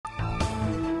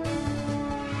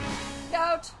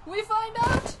out! We find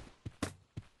out!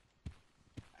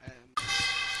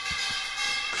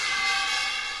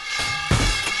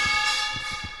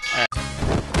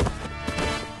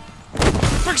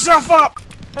 Pick yourself up!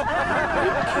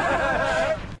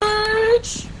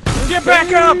 Get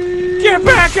back up! Get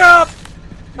back up!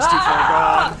 He's too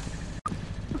far gone.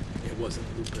 It wasn't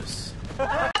lupus.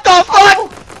 What the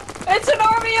fuck? It's an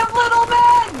army of little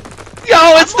men!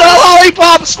 Yo, it's the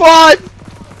Lollipop Squad!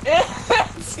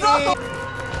 It's not.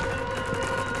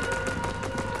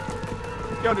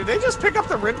 Yo, did they just pick up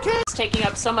the ribcage? It's taking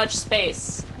up so much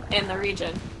space in the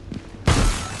region.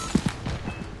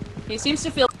 He seems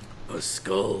to feel. A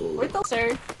skull. Where'd the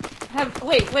sir?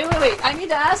 Wait. I need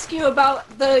to ask you about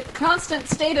the constant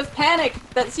state of panic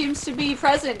that seems to be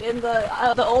present in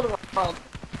the old world.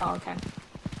 Oh, okay.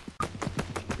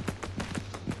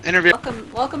 Interview.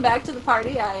 Welcome back to the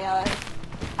party.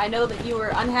 I know that you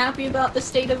were unhappy about the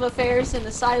state of affairs in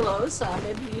the silos.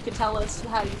 Maybe you could tell us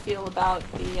how you feel about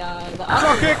the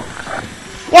Go kick!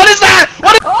 What is that?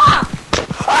 What is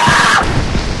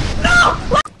No!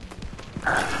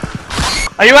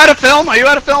 Are you out of film? Are you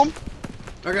out of film?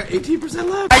 I got 18%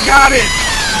 left. I got it!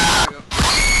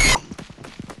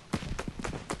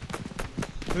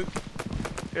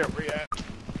 Here we at.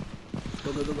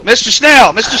 Go. Mr.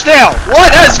 Snail,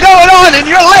 what is going on in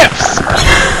your lips?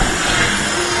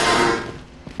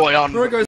 Boy, on.